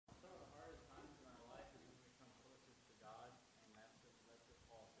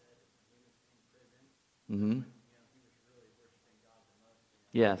Mm-hmm.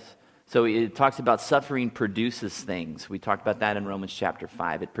 Yes. So it talks about suffering produces things. We talked about that in Romans chapter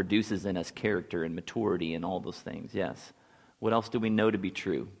 5. It produces in us character and maturity and all those things. Yes. What else do we know to be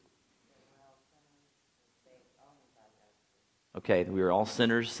true? Okay, we are all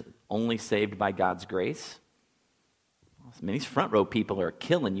sinners, only saved by God's grace. I mean, these front row people are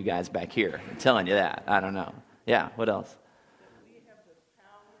killing you guys back here. I'm telling you that. I don't know. Yeah, what else? We have the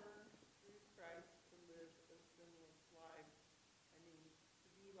power through Christ to live a sinless life. I mean,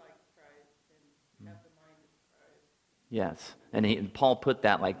 to be like Christ and have the mind of Christ. Yes, and Paul put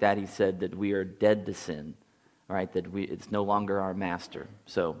that like that. He said that we are dead to sin, right? That it's no longer our master.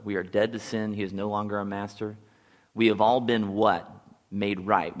 So we are dead to sin. He is no longer our master. We have all been what? Made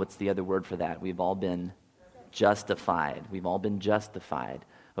right. What's the other word for that? We've all been justified. We've all been justified.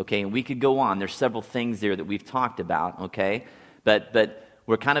 Okay, and we could go on. There's several things there that we've talked about, okay? But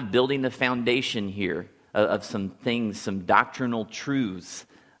we're kind of building the foundation here of some things, some doctrinal truths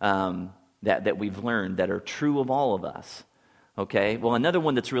that we've learned that are true of all of us, okay? Well, another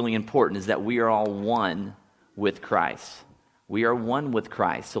one that's really important is that we are all one with Christ. We are one with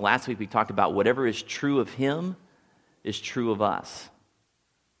Christ. So last week we talked about whatever is true of Him is true of us.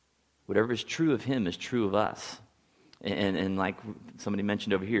 Whatever is true of Him is true of us. And like somebody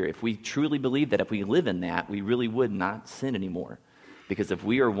mentioned over here, if we truly believe that, if we live in that, we really would not sin anymore. Because if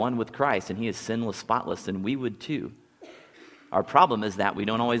we are one with Christ and He is sinless, spotless, then we would too. Our problem is that we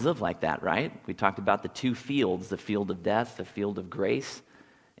don't always live like that, right? We talked about the two fields, the field of death, the field of grace.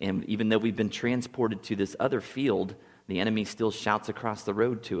 And even though we've been transported to this other field, the enemy still shouts across the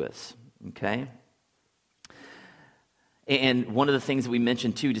road to us, okay? And one of the things that we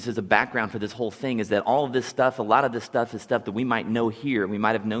mentioned too, just as a background for this whole thing, is that all of this stuff, a lot of this stuff is stuff that we might know here. We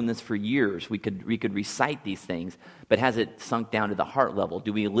might have known this for years. We could recite these things, but has it sunk down to the heart level?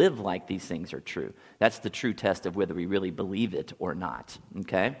 Do we live like these things are true? That's the true test of whether we really believe it or not,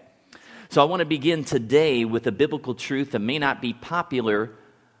 okay? So I want to begin today with a biblical truth that may not be popular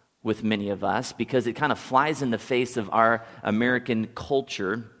with many of us because it kind of flies in the face of our American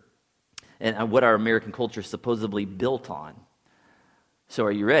culture and what our American culture is supposedly built on. So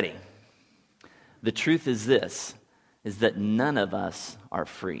are you ready? The truth is this, is that none of us are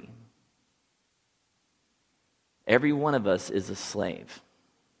free. Every one of us is a slave.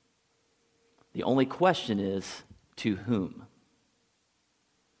 The only question is, to whom?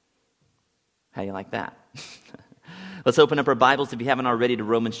 How do you like that? Let's open up our Bibles, if you haven't already, to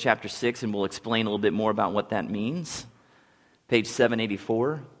Romans chapter 6, and we'll explain a little bit more about what that means. Page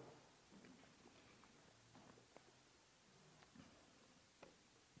 784.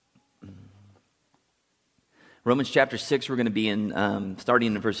 Romans chapter 6, we're going to be in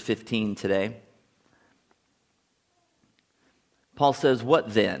starting in verse 15 today. Paul says,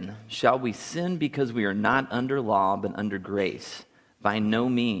 "What then? Shall we sin because we are not under law but under grace? By no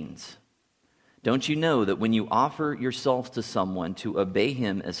means. Don't you know that when you offer yourselves to someone to obey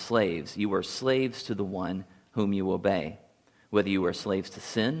him as slaves, you are slaves to the one whom you obey, whether you are slaves to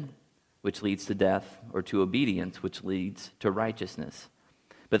sin, which leads to death, or to obedience, which leads to righteousness?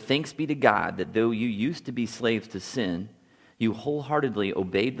 But thanks be to God that though you used to be slaves to sin, you wholeheartedly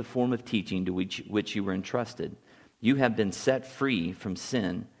obeyed the form of teaching to which you were entrusted. You have been set free from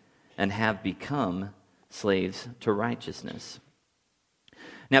sin and have become slaves to righteousness."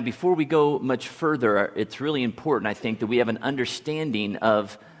 Now, before we go much further, it's really important, I think, that we have an understanding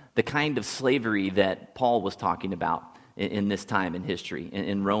of the kind of slavery that Paul was talking about in this time in history,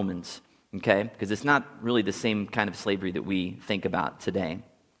 in Romans, okay? Because it's not really the same kind of slavery that we think about today.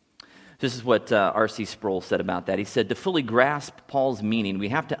 This is what R.C. Sproul said about that. He said, "To fully grasp Paul's meaning, we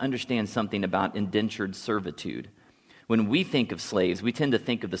have to understand something about indentured servitude. When we think of slaves, we tend to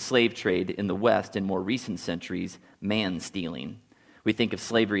think of the slave trade in the West in more recent centuries, man-stealing. We think of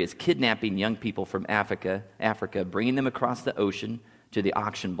slavery as kidnapping young people from Africa, bringing them across the ocean to the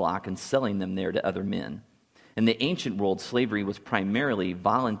auction block and selling them there to other men. In the ancient world, slavery was primarily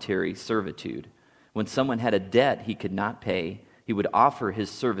voluntary servitude. When someone had a debt he could not pay, he would offer his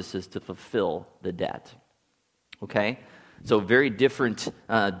services to fulfill the debt." Okay? So very different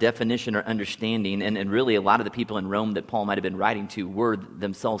definition or understanding, and really a lot of the people in Rome that Paul might have been writing to were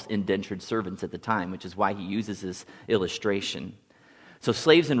themselves indentured servants at the time, which is why he uses this illustration. So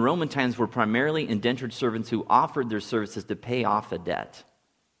slaves in Roman times were primarily indentured servants who offered their services to pay off a debt.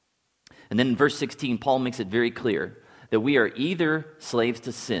 And then in verse 16, Paul makes it very clear that we are either slaves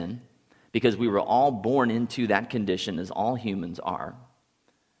to sin, because we were all born into that condition, as all humans are,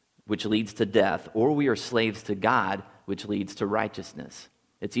 which leads to death, or we are slaves to God, which leads to righteousness.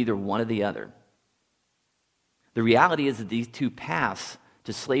 It's either one or the other. The reality is that these two paths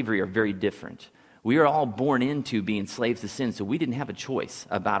to slavery are very different. We are all born into being slaves to sin, so we didn't have a choice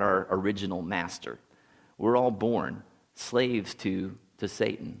about our original master. We're all born slaves to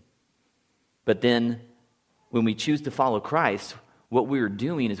Satan. But then when we choose to follow Christ, what we are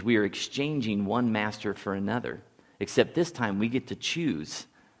doing is we are exchanging one master for another. Except this time we get to choose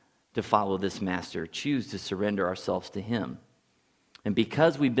to follow this master, choose to surrender ourselves to him. And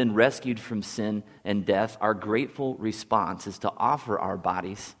because we've been rescued from sin and death, our grateful response is to offer our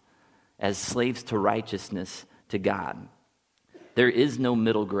bodies as slaves to righteousness to God. There is no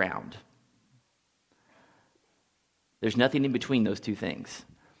middle ground. There's nothing in between those two things.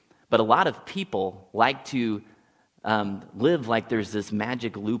 But a lot of people like to live like there's this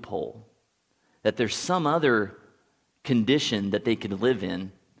magic loophole, that there's some other condition that they could live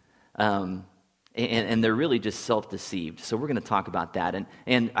in, and they're really just self-deceived. So we're going to talk about that.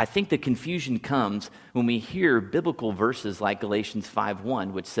 And I think the confusion comes when we hear biblical verses like Galatians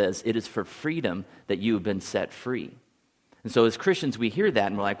 5:1, which says, "It is for freedom that you have been set free." And so as Christians, we hear that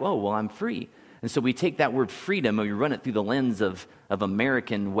and we're like, "Oh, well, I'm free." And so we take that word freedom and we run it through the lens of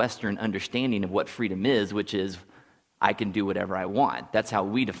American Western understanding of what freedom is, which is I can do whatever I want. That's how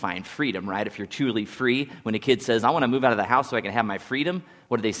we define freedom, right? If you're truly free, when a kid says, "I want to move out of the house so I can have my freedom,"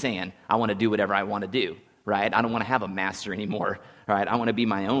 what are they saying? I want to do whatever I want to do, right? I don't want to have a master anymore, all right? I want to be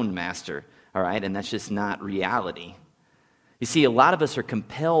my own master, all right? And that's just not reality. You see, a lot of us are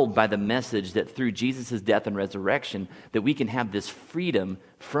compelled by the message that through Jesus' death and resurrection, that we can have this freedom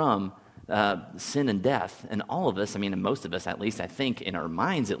from sin and death. And all of us, I mean, and most of us at least, I think, in our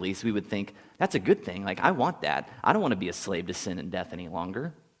minds at least, we would think, that's a good thing. Like, I want that. I don't want to be a slave to sin and death any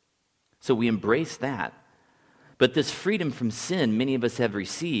longer. So we embrace that. But this freedom from sin many of us have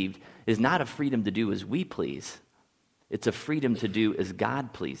received is not a freedom to do as we please. It's a freedom to do as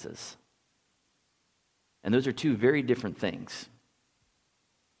God pleases. And those are two very different things.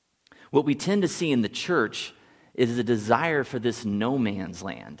 What we tend to see in the church is a desire for this no man's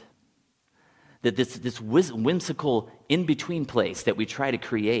land. That this whimsical in-between place that we try to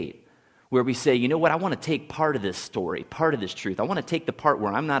create, where we say, you know what, I want to take part of this story, part of this truth. I want to take the part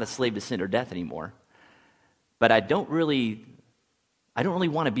where I'm not a slave to sin or death anymore. But I don't really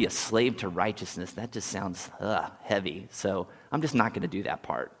want to be a slave to righteousness. That just sounds heavy. So I'm just not going to do that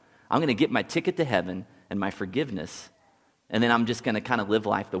part. I'm going to get my ticket to heaven and my forgiveness, and then I'm just going to kind of live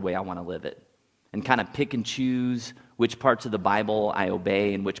life the way I want to live it, and kind of pick and choose which parts of the Bible I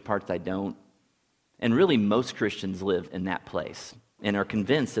obey and which parts I don't. And really, most Christians live in that place and are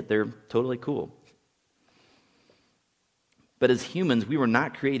convinced that they're totally cool. But as humans, we were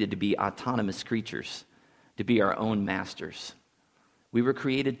not created to be autonomous creatures, to be our own masters. We were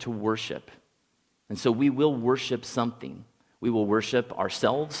created to worship. And so we will worship something. We will worship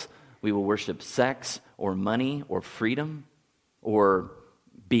ourselves. We will worship sex or money or freedom or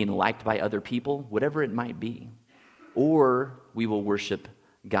being liked by other people, whatever it might be. Or we will worship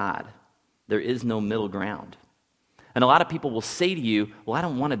God. There is no middle ground. And a lot of people will say to you, well, I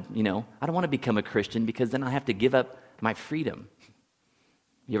don't want to become a Christian because then I have to give up my freedom.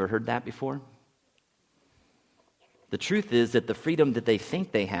 You ever heard that before? The truth is that the freedom that they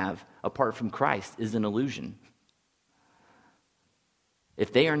think they have apart from Christ is an illusion.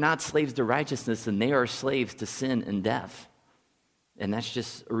 If they are not slaves to righteousness, then they are slaves to sin and death. And that's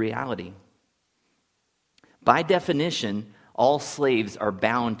just a reality. By definition, all slaves are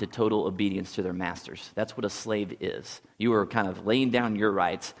bound to total obedience to their masters. That's what a slave is. You are kind of laying down your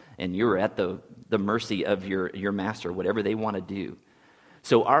rights, and you're at the mercy of your master, whatever they want to do.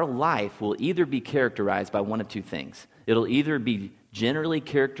 So our life will either be characterized by one of two things. It'll either be generally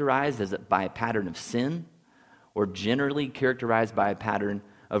characterized by a pattern of sin, or generally characterized by a pattern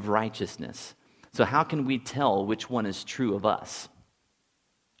of righteousness. So how can we tell which one is true of us?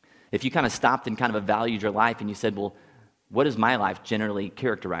 If you kind of stopped and kind of evaluated your life and you said, well, what is my life generally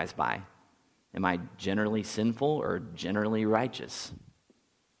characterized by? Am I generally sinful or generally righteous?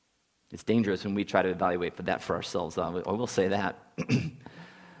 It's dangerous when we try to evaluate for ourselves. I will say that.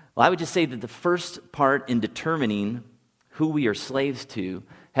 Well, I would just say that the first part in determining who we are slaves to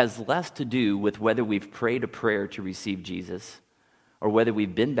has less to do with whether we've prayed a prayer to receive Jesus, or whether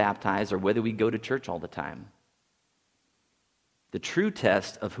we've been baptized, or whether we go to church all the time. The true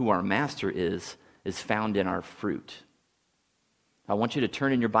test of who our master is found in our fruit. I want you to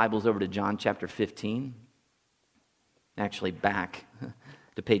turn in your Bibles over to John chapter 15. Actually, back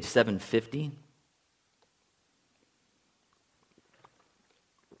to page 750.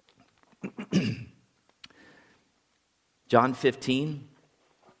 John 15.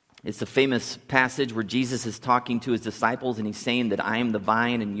 It's a famous passage where Jesus is talking to his disciples and he's saying that I am the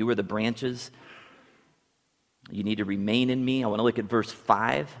vine and you are the branches. You need to remain in me. I want to look at verse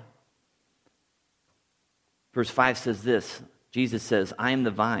 5. Verse 5 says this, Jesus says, I am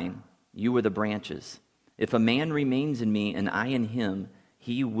the vine, you are the branches. If a man remains in me and I in him,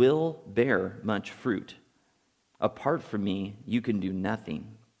 he will bear much fruit. Apart from me, you can do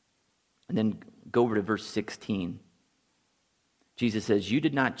nothing. And then go over to verse 16. Jesus says, you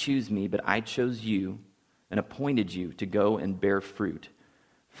did not choose me, but I chose you and appointed you to go and bear fruit,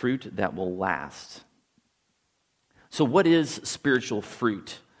 fruit that will last. So what is spiritual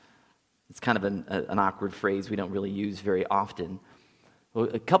fruit? It's kind of an awkward phrase we don't really use very often. Well,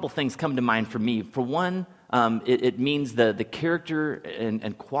 a couple things come to mind for me. For one, it means the character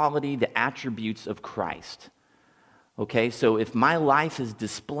and quality, the attributes of Christ. Okay, so if my life is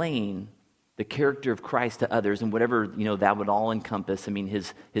displaying the character of Christ to others, and whatever that would all encompass, I mean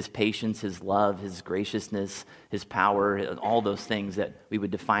his patience, his love, his graciousness, his power, all those things that we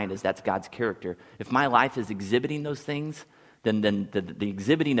would define as that's God's character. If my life is exhibiting those things, then the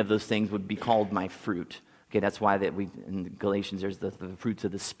exhibiting of those things would be called my fruit. Okay, that's why that we in Galatians there's the fruits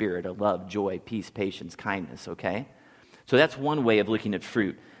of the Spirit of love, joy, peace, patience, kindness. Okay, so that's one way of looking at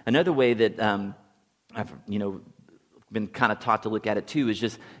fruit. Another way that I've been kind of taught to look at it too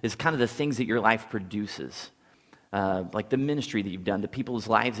is kind of the things that your life produces. Like the ministry that you've done, the people's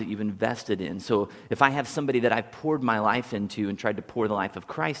lives that you've invested in. So if I have somebody that I've poured my life into and tried to pour the life of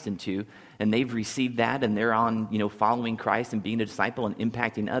Christ into, and they've received that and they're on, following Christ and being a disciple and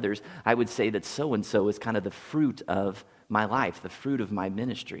impacting others, I would say that so-and-so is kind of the fruit of my life, the fruit of my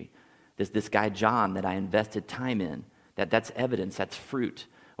ministry. This guy John that I invested time in, that's evidence, that's fruit.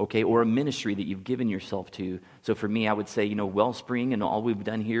 Okay, or a ministry that you've given yourself to. So for me, I would say, Wellspring and all we've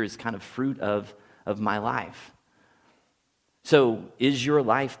done here is kind of fruit of my life. So, is your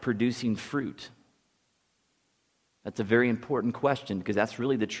life producing fruit? That's a very important question because that's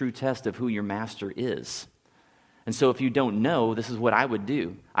really the true test of who your master is. And so if you don't know, this is what I would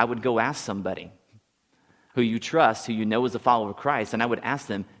do. I would go ask somebody who you trust, who you know is a follower of Christ, and I would ask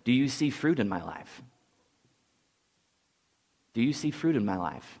them, do you see fruit in my life? Do you see fruit in my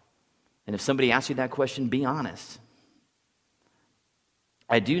life? And if somebody asks you that question, be honest.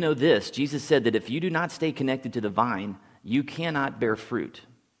 I do know this. Jesus said that if you do not stay connected to the vine, you cannot bear fruit.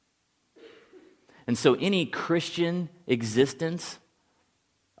 And so any Christian existence,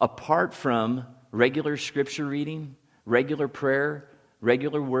 apart from regular scripture reading, regular prayer,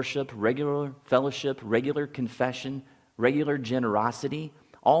 regular worship, regular fellowship, regular confession, regular generosity,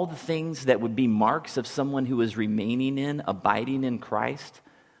 all the things that would be marks of someone who is remaining in, abiding in Christ,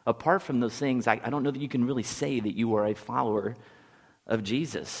 apart from those things, I don't know that you can really say that you are a follower of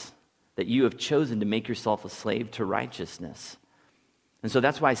Jesus, that you have chosen to make yourself a slave to righteousness. And so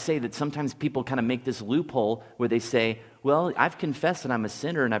that's why I say that sometimes people kind of make this loophole where they say, well, I've confessed that I'm a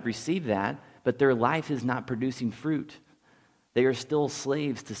sinner and I've received that, but their life is not producing fruit. They are still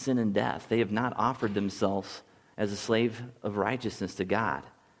slaves to sin and death. They have not offered themselves as a slave of righteousness to God.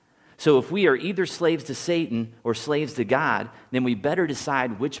 So if we are either slaves to Satan or slaves to God, then we better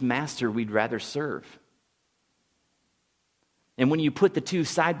decide which master we'd rather serve. And when you put the two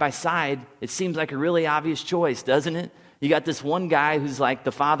side by side, it seems like a really obvious choice, doesn't it? You got this one guy who's like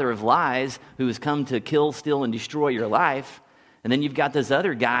the father of lies, who has come to kill, steal, and destroy your life. And then you've got this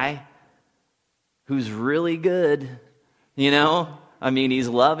other guy who's really good, I mean, he's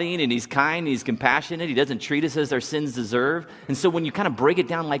loving and he's kind, and he's compassionate. He doesn't treat us as our sins deserve. And so when you kind of break it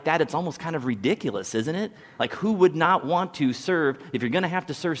down like that, it's almost kind of ridiculous, isn't it? Like, who would not want to serve, if you're going to have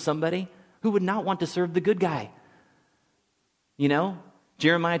to serve somebody, who would not want to serve the good guy?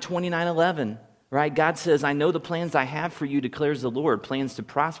 Jeremiah 29:11, right? God says, I know the plans I have for you, declares the Lord, plans to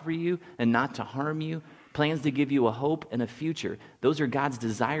prosper you and not to harm you, plans to give you a hope and a future. Those are God's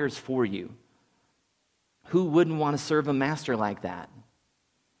desires for you. Who wouldn't want to serve a master like that?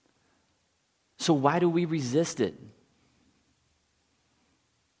 So why do we resist it?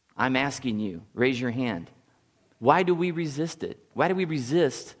 I'm asking you, raise your hand. Why do we resist it? Why do we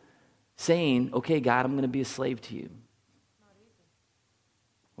resist saying, okay, God, I'm going to be a slave to you?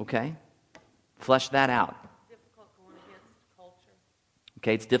 Okay? Flesh that out. It's difficult going against culture.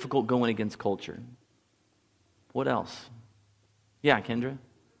 Okay, it's difficult going against culture. What else? Yeah, Kendra?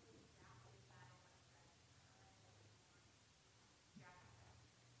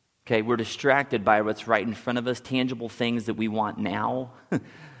 Okay, we're distracted by what's right in front of us, tangible things that we want now,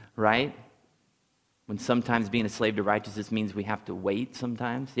 right? When sometimes being a slave to righteousness means we have to wait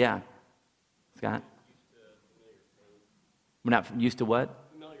sometimes. Yeah. Scott? We're not used to what?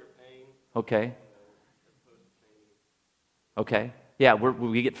 Familiar pain. Okay. Okay. Yeah,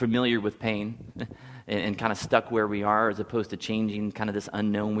 we get familiar with pain and kind of stuck where we are as opposed to changing kind of this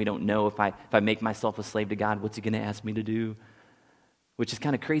unknown. We don't know if I make myself a slave to God, what's he going to ask me to do? which is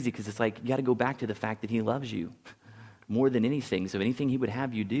kind of crazy because it's like you got to go back to the fact that he loves you more than anything. So anything he would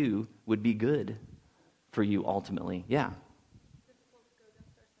have you do would be good for you ultimately. Yeah.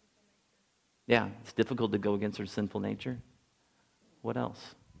 Yeah, it's difficult to go against our sinful nature. What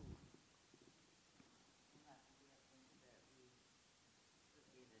else?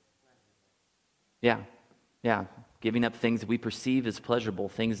 Yeah. Giving up things that we perceive as pleasurable,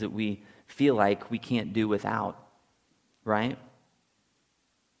 things that we feel like we can't do without, right?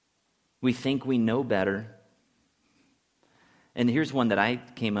 We think we know better. And here's one that I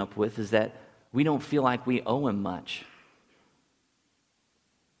came up with, is that we don't feel like we owe him much.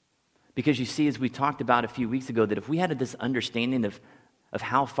 Because you see, as we talked about a few weeks ago, that if we had this understanding of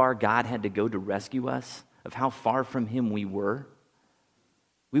how far God had to go to rescue us, of how far from him we were,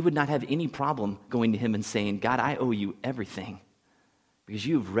 we would not have any problem going to him and saying, God, I owe you everything because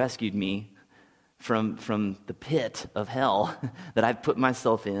you've rescued me from the pit of hell that I've put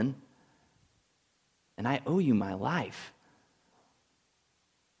myself in, and I owe you my life.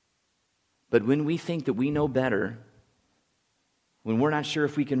 But when we think that we know better, when we're not sure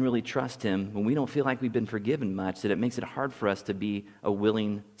if we can really trust him, when we don't feel like we've been forgiven much, that it makes it hard for us to be a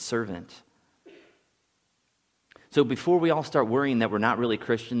willing servant. So before we all start worrying that we're not really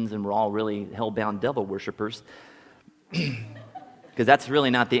Christians and we're all really hell-bound devil worshipers, because that's really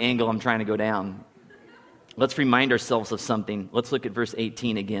not the angle I'm trying to go down, let's remind ourselves of something. Let's look at verse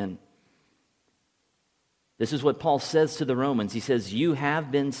 18 again. This is what Paul says to the Romans. He says, you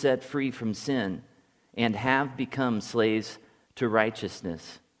have been set free from sin and have become slaves to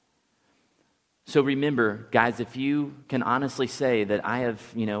righteousness. So remember, guys, if you can honestly say that I have,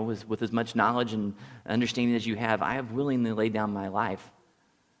 with as much knowledge and understanding as you have, I have willingly laid down my life,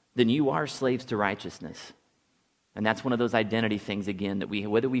 then you are slaves to righteousness. And that's one of those identity things, again, that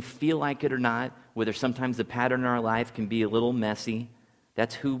whether we feel like it or not, whether sometimes the pattern in our life can be a little messy,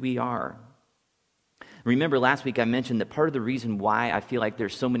 that's who we are. Remember last week I mentioned that part of the reason why I feel like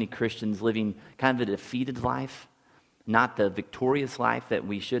there's so many Christians living kind of a defeated life, not the victorious life that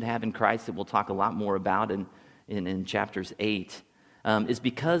we should have in Christ, that we'll talk a lot more about in chapters 8, is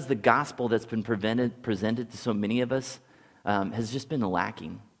because the gospel that's been presented to so many of us has just been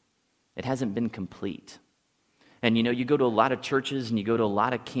lacking. It hasn't been complete. And you go to a lot of churches and you go to a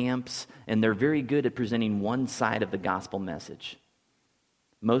lot of camps, and they're very good at presenting one side of the gospel message.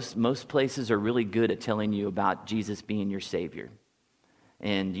 Most places are really good at telling you about Jesus being your Savior.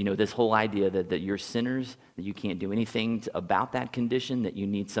 And, this whole idea that you're sinners, that you can't do anything about that condition, that you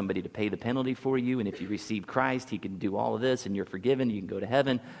need somebody to pay the penalty for you, and if you receive Christ, he can do all of this, and you're forgiven, you can go to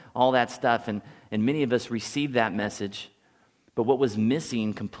heaven, all that stuff. And many of us received that message, but what was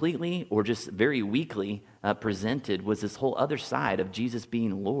missing completely or just very weakly presented was this whole other side of Jesus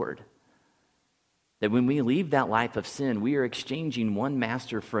being Lord. That when we leave that life of sin, we are exchanging one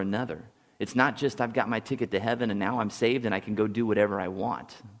master for another. It's not just I've got my ticket to heaven and now I'm saved and I can go do whatever I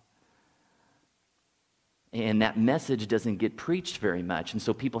want. And that message doesn't get preached very much. And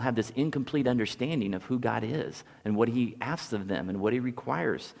so people have this incomplete understanding of who God is and what he asks of them and what he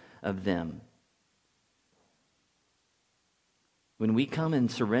requires of them. When we come and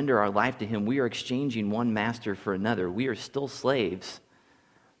surrender our life to him, we are exchanging one master for another. We are still slaves,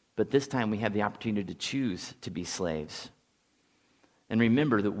 but this time we have the opportunity to choose to be slaves. And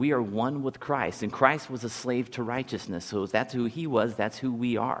remember that we are one with Christ, and Christ was a slave to righteousness. So if that's who he was, that's who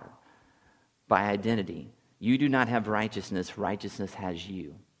we are by identity. You do not have righteousness, righteousness has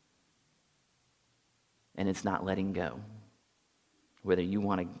you. And it's not letting go, whether you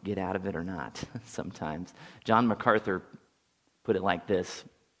want to get out of it or not sometimes. John MacArthur put it like this.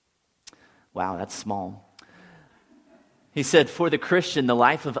 Wow, that's small. He said, for the Christian, the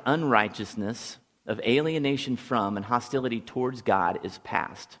life of unrighteousness, of alienation from and hostility towards God is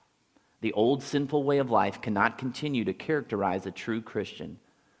past. The old sinful way of life cannot continue to characterize a true Christian.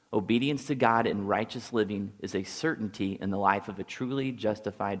 Obedience to God and righteous living is a certainty in the life of a truly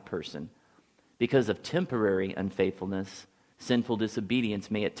justified person. Because of temporary unfaithfulness, sinful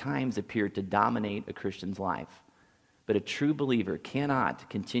disobedience may at times appear to dominate a Christian's life. But a true believer cannot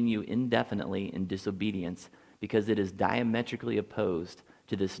continue indefinitely in disobedience because it is diametrically opposed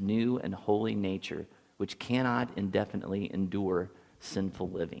to this new and holy nature, which cannot indefinitely endure sinful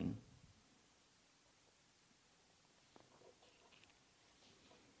living.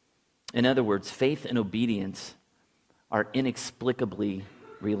 In other words, faith and obedience are inexplicably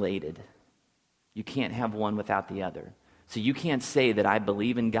related. You can't have one without the other. So you can't say that I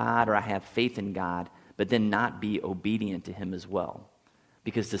believe in God or I have faith in God, but then not be obedient to him as well.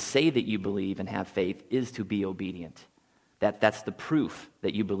 Because to say that you believe and have faith is to be obedient. That's the proof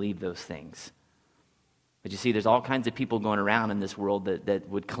that you believe those things. But you see, there's all kinds of people going around in this world that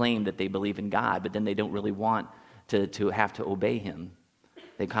would claim that they believe in God, but then they don't really want to have to obey him.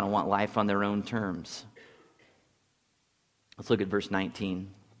 They kind of want life on their own terms. Let's look at verse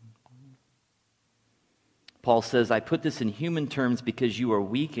 19. Paul says, I put this in human terms because you are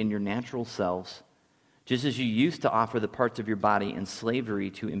weak in your natural selves, just as you used to offer the parts of your body in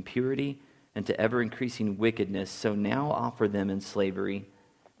slavery to impurity and to ever-increasing wickedness, so now offer them in slavery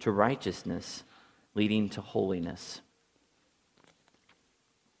to righteousness, leading to holiness.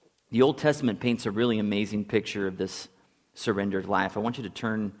 The Old Testament paints a really amazing picture of this surrendered life. I want you to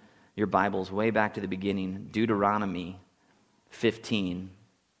turn your Bibles way back to the beginning, Deuteronomy 15.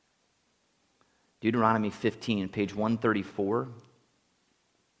 Deuteronomy 15, page 134.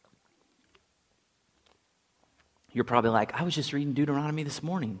 You're probably like, I was just reading Deuteronomy this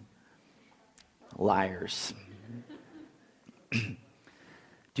morning. Liars.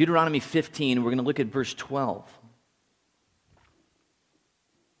 Deuteronomy 15, we're going to look at verse 12.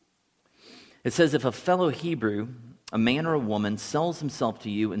 It says, if a fellow Hebrew, a man or a woman, sells himself to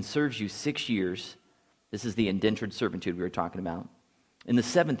you and serves you 6 years, this is the indentured servitude we were talking about, in the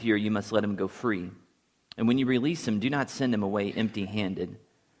 7th year you must let him go free. And when you release him, do not send him away empty-handed.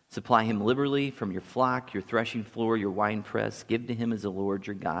 Supply him liberally from your flock, your threshing floor, your winepress. Give to him as the Lord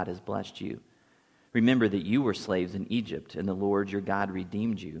your God has blessed you. Remember that you were slaves in Egypt, and the Lord your God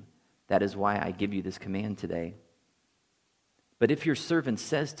redeemed you. That is why I give you this command today. But if your servant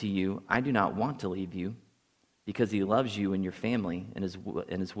says to you, I do not want to leave you, because he loves you and your family and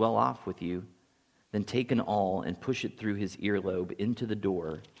is well off with you, then take an awl and push it through his earlobe into the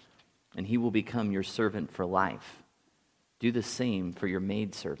door, and he will become your servant for life. Do the same for your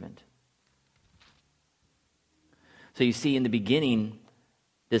maidservant. So you see, in the beginning,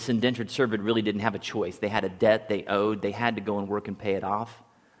 this indentured servant really didn't have a choice. They had a debt they owed. They had to go and work and pay it off.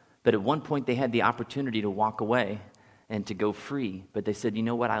 But at one point, they had the opportunity to walk away and to go free. But they said, you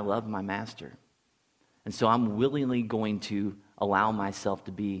know what? I love my master. And so I'm willingly going to allow myself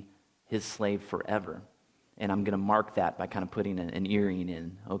to be his slave forever. And I'm going to mark that by kind of putting an earring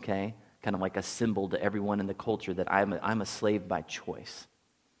in, okay? Kind of like a symbol to everyone in the culture that I'm a slave by choice.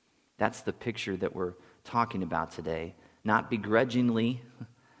 That's the picture that we're talking about today. Not begrudgingly,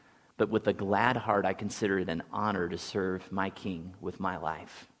 but with a glad heart, I consider it an honor to serve my King with my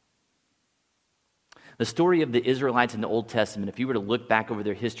life. The story of the Israelites in the Old Testament, if you were to look back over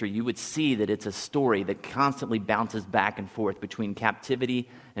their history, you would see that it's a story that constantly bounces back and forth between captivity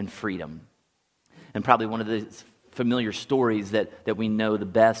and freedom. And probably one of the familiar stories that we know the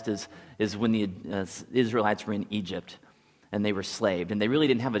best is when the Israelites were in Egypt and they were enslaved. And they really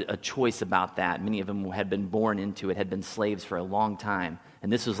didn't have a choice about that. Many of them had been born into it, had been slaves for a long time.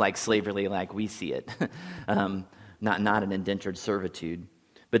 And this was like slavery like we see it, not an indentured servitude.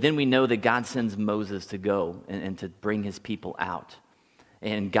 But then we know that God sends Moses to go and to bring his people out.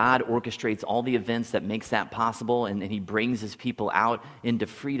 And God orchestrates all the events that makes that possible, and he brings his people out into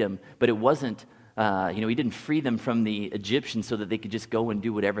freedom. But it wasn't, he didn't free them from the Egyptians so that they could just go and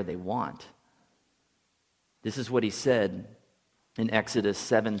do whatever they want. This is what he said in Exodus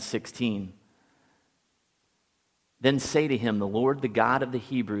 7:16. Then say to him, the Lord, the God of the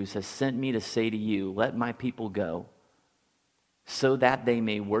Hebrews, has sent me to say to you, let my people go, so that they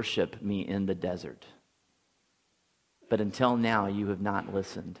may worship me in the desert. But until now, you have not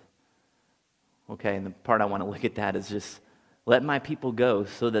listened. Okay, and the part I want to look at that is just, let my people go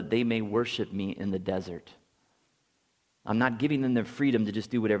so that they may worship me in the desert. I'm not giving them their freedom to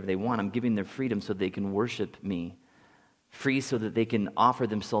just do whatever they want. I'm giving them freedom so they can worship me. Free so that they can offer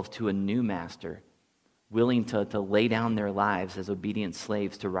themselves to a new master, willing to lay down their lives as obedient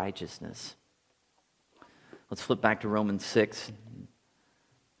slaves to righteousness. Let's flip back to Romans 6.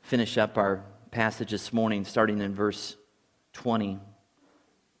 Finish up our passage this morning, starting in verse 20.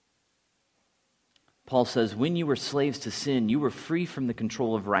 Paul says, when you were slaves to sin, you were free from the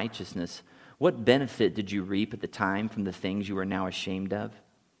control of righteousness. What benefit did you reap at the time from the things you are now ashamed of?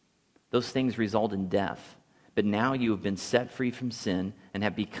 Those things result in death. But now you have been set free from sin and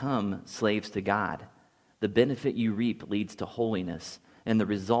have become slaves to God. The benefit you reap leads to holiness, and the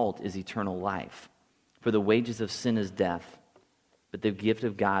result is eternal life. For the wages of sin is death, but the gift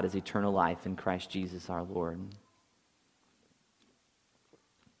of God is eternal life in Christ Jesus our Lord.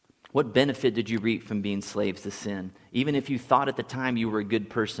 What benefit did you reap from being slaves to sin? Even if you thought at the time you were a good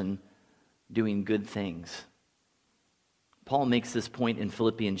person doing good things. Paul makes this point in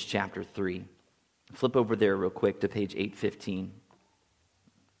Philippians chapter 3. Flip over there real quick to page 815.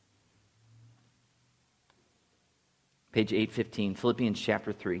 Page 815, Philippians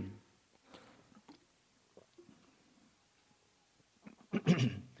chapter 3.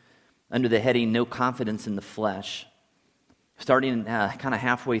 under the heading, No Confidence in the Flesh. Starting kind of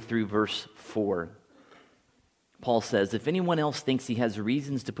halfway through verse 4, Paul says, if anyone else thinks he has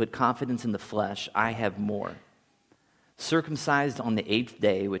reasons to put confidence in the flesh, I have more. Circumcised on the 8th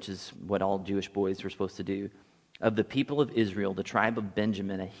day, which is what all Jewish boys were supposed to do, of the people of Israel, the tribe of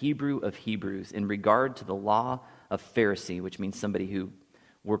Benjamin, a Hebrew of Hebrews, in regard to the law of Pharisee, which means somebody who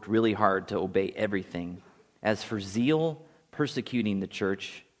worked really hard to obey everything. As for zeal, persecuting the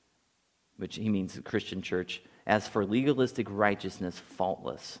church, which he means the Christian church. As for legalistic righteousness,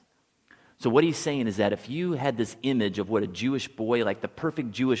 faultless. So what he's saying is that if you had this image of what a Jewish boy, like the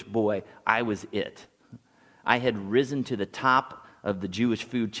perfect Jewish boy, I was it. I had risen to the top of the Jewish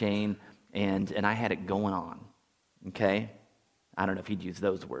food chain, and I had it going on. Okay? I don't know if he'd use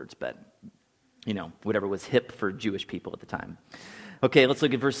those words, but, whatever was hip for Jewish people at the time. Okay, let's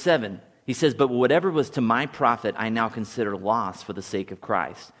look at verse 7. He says, but whatever was to my profit, I now consider loss for the sake of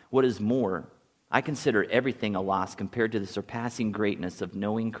Christ. What is more, I consider everything a loss compared to the surpassing greatness of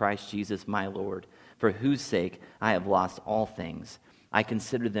knowing Christ Jesus my Lord, for whose sake I have lost all things. I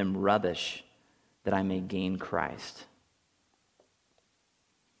consider them rubbish, that I may gain Christ.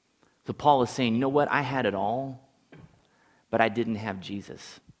 So Paul is saying, you know what? I had it all, but I didn't have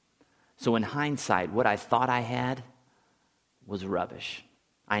Jesus. So in hindsight, what I thought I had was rubbish.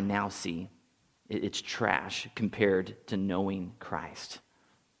 I now see it's trash compared to knowing Christ.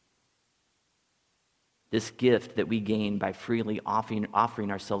 This gift that we gain by freely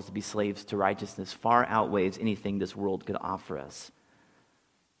offering ourselves to be slaves to righteousness far outweighs anything this world could offer us.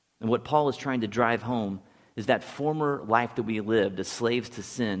 And what Paul is trying to drive home is that former life that we lived as slaves to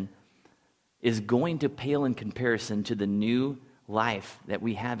sin is going to pale in comparison to the new life that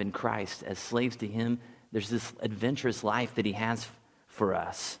we have in Christ as slaves to Him. There's this adventurous life that He has for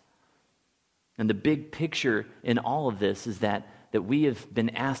us. And the big picture in all of this is that we have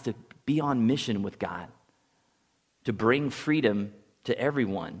been asked to be on mission with God, to bring freedom to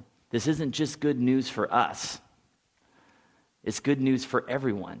everyone. This isn't just good news for us. It's good news for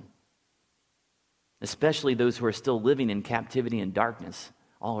everyone, especially those who are still living in captivity and darkness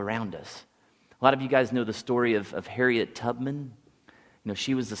all around us. A lot of you guys know the story of Harriet Tubman.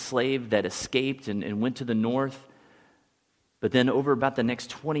 She was a slave that escaped and went to the north. But then over about the next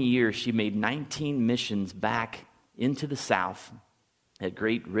 20 years, she made 19 missions back into the South at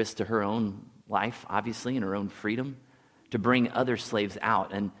great risk to her own life, obviously, and her own freedom, to bring other slaves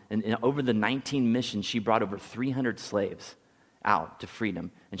out. And over the 19 missions, she brought over 300 slaves out to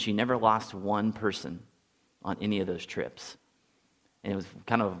freedom. And she never lost one person on any of those trips. And it was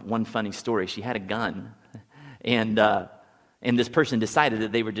kind of one funny story. She had a gun, and this person decided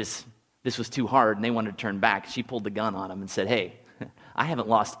that this was too hard, and they wanted to turn back. She pulled the gun on them and said, hey, I haven't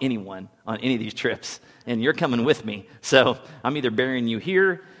lost anyone on any of these trips, and you're coming with me. So I'm either burying you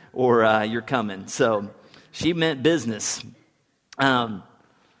here or you're coming. So she meant business. But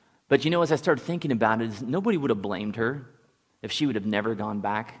as I started thinking about it, nobody would have blamed her if she would have never gone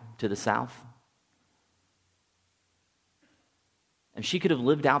back to the South. And she could have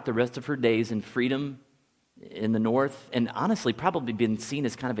lived out the rest of her days in freedom in the North, and honestly probably been seen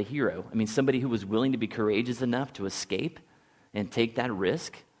as kind of a hero. I mean, somebody who was willing to be courageous enough to escape and take that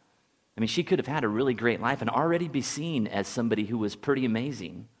risk. I mean, she could have had a really great life and already be seen as somebody who was pretty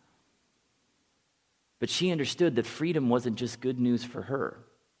amazing. But she understood that freedom wasn't just good news for her,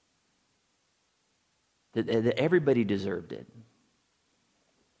 that everybody deserved it.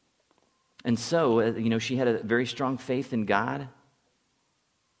 And so, she had a very strong faith in God.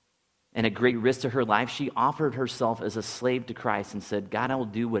 And at great risk to her life, she offered herself as a slave to Christ and said, God, I will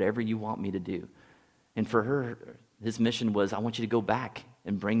do whatever you want me to do. And for her, his mission was, I want you to go back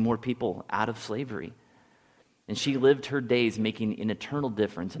and bring more people out of slavery. And she lived her days making an eternal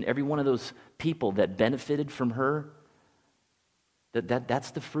difference. And every one of those people that benefited from her,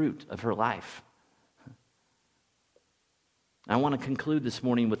 that's the fruit of her life. I want to conclude this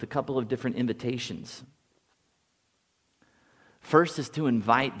morning with a couple of different invitations. First is to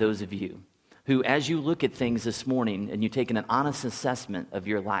invite those of you who, as you look at things this morning and you take an honest assessment of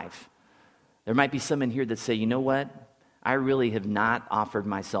your life, there might be some in here that say, you know what? I really have not offered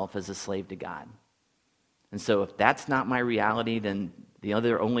myself as a slave to God. And so if that's not my reality, then the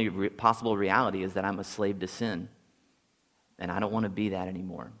other only possible reality is that I'm a slave to sin. And I don't want to be that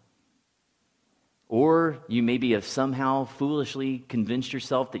anymore. Or you maybe have somehow foolishly convinced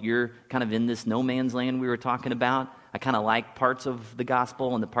yourself that you're kind of in this no man's land we were talking about. I kind of like parts of the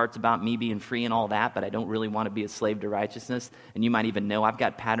gospel and the parts about me being free and all that, but I don't really want to be a slave to righteousness. And you might even know I've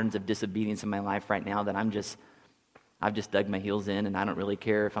got patterns of disobedience in my life right now that I've just dug my heels in, and I don't really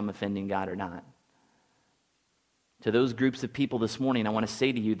care if I'm offending God or not. To those groups of people this morning, I want to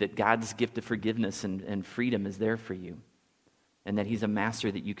say to you that God's gift of forgiveness and freedom is there for you, and that he's a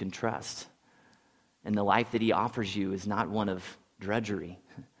master that you can trust. And the life that he offers you is not one of drudgery,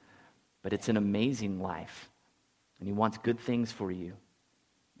 but it's an amazing life. And he wants good things for you.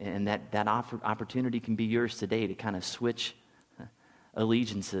 And that opportunity can be yours today to kind of switch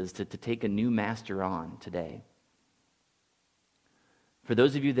allegiances, to take a new master on today. For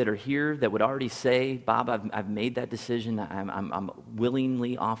those of you that are here that would already say, Bob, I've made that decision, I'm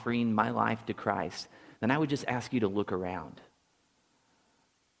willingly offering my life to Christ, then I would just ask you to look around.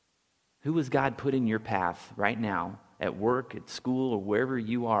 Who has God put in your path right now, at work, at school, or wherever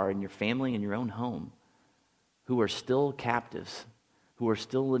you are, in your family, in your own home, who are still captives, who are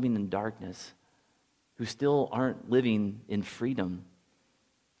still living in darkness, who still aren't living in freedom?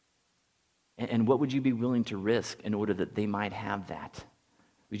 And what would you be willing to risk in order that they might have that?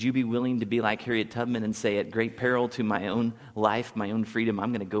 Would you be willing to be like Harriet Tubman and say, at great peril to my own life, my own freedom,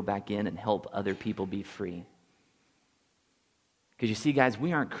 I'm going to go back in and help other people be free? Because you see, guys,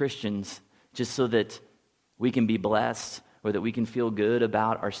 we aren't Christians just so that we can be blessed or that we can feel good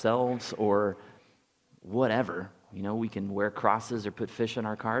about ourselves or whatever. We can wear crosses or put fish in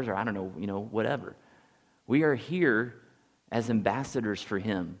our cars or I don't know, whatever. We are here as ambassadors for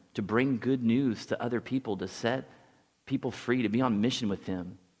him, to bring good news to other people, to set people free, to be on mission with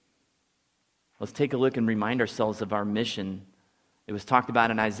him. Let's take a look and remind ourselves of our mission. It was talked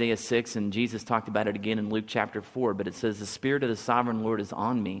about in Isaiah 6, and Jesus talked about it again in Luke chapter 4, but it says, the Spirit of the Sovereign Lord is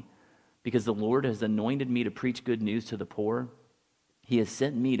on me, because the Lord has anointed me to preach good news to the poor. He has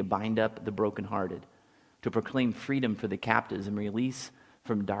sent me to bind up the brokenhearted, to proclaim freedom for the captives and release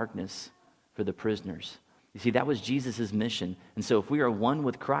from darkness for the prisoners. You see, that was Jesus' mission. And so if we are one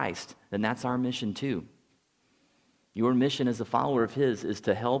with Christ, then that's our mission too. Your mission as a follower of his is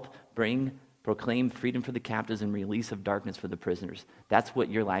to help proclaim freedom for the captives and release of darkness for the prisoners. That's what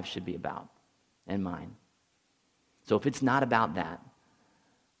your life should be about, and mine. So if it's not about that,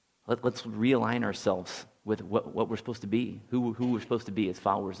 let's realign ourselves with what we're supposed to be, who we're supposed to be as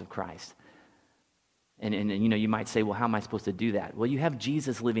followers of Christ. And you might say, well, how am I supposed to do that? Well, you have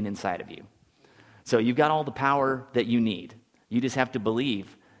Jesus living inside of you. So you've got all the power that you need. You just have to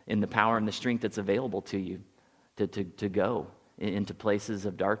believe in the power and the strength that's available to you to go into places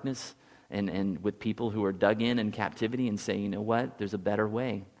of darkness and with people who are dug in captivity and say, you know what, there's a better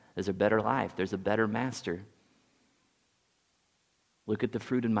way. There's a better life. There's a better master. Look at the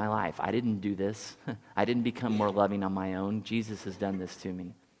fruit in my life. I didn't do this. I didn't become more loving on my own. Jesus has done this to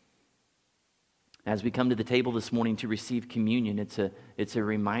me. As we come to the table this morning to receive communion, it's a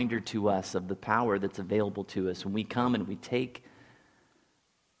reminder to us of the power that's available to us. When we come and we take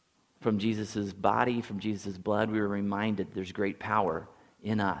from Jesus' body, from Jesus' blood, we are reminded there's great power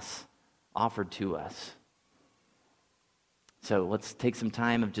in us, offered to us. So let's take some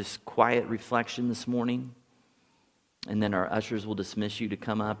time of just quiet reflection this morning, and then our ushers will dismiss you to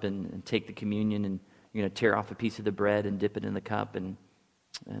come up and take the communion, and you're going to tear off a piece of the bread and dip it in the cup and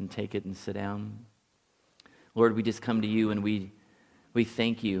take it and sit down. Lord, we just come to you and we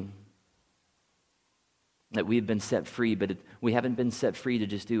thank you that we've been set free, but we haven't been set free to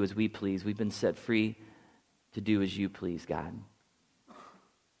just do as we please. We've been set free to do as you please, God.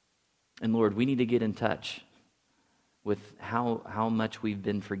 And Lord, we need to get in touch with how much we've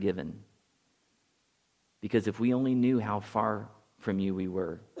been forgiven. Because if we only knew how far from you we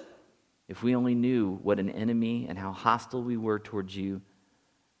were, if we only knew what an enemy and how hostile we were towards you,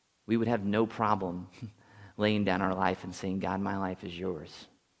 we would have no problem laying down our life and saying, God, my life is yours.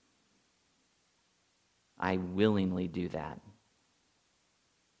 I willingly do that.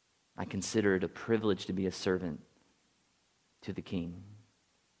 I consider it a privilege to be a servant to the King.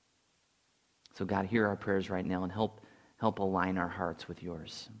 So God, hear our prayers right now and help align our hearts with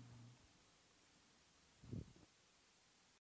yours.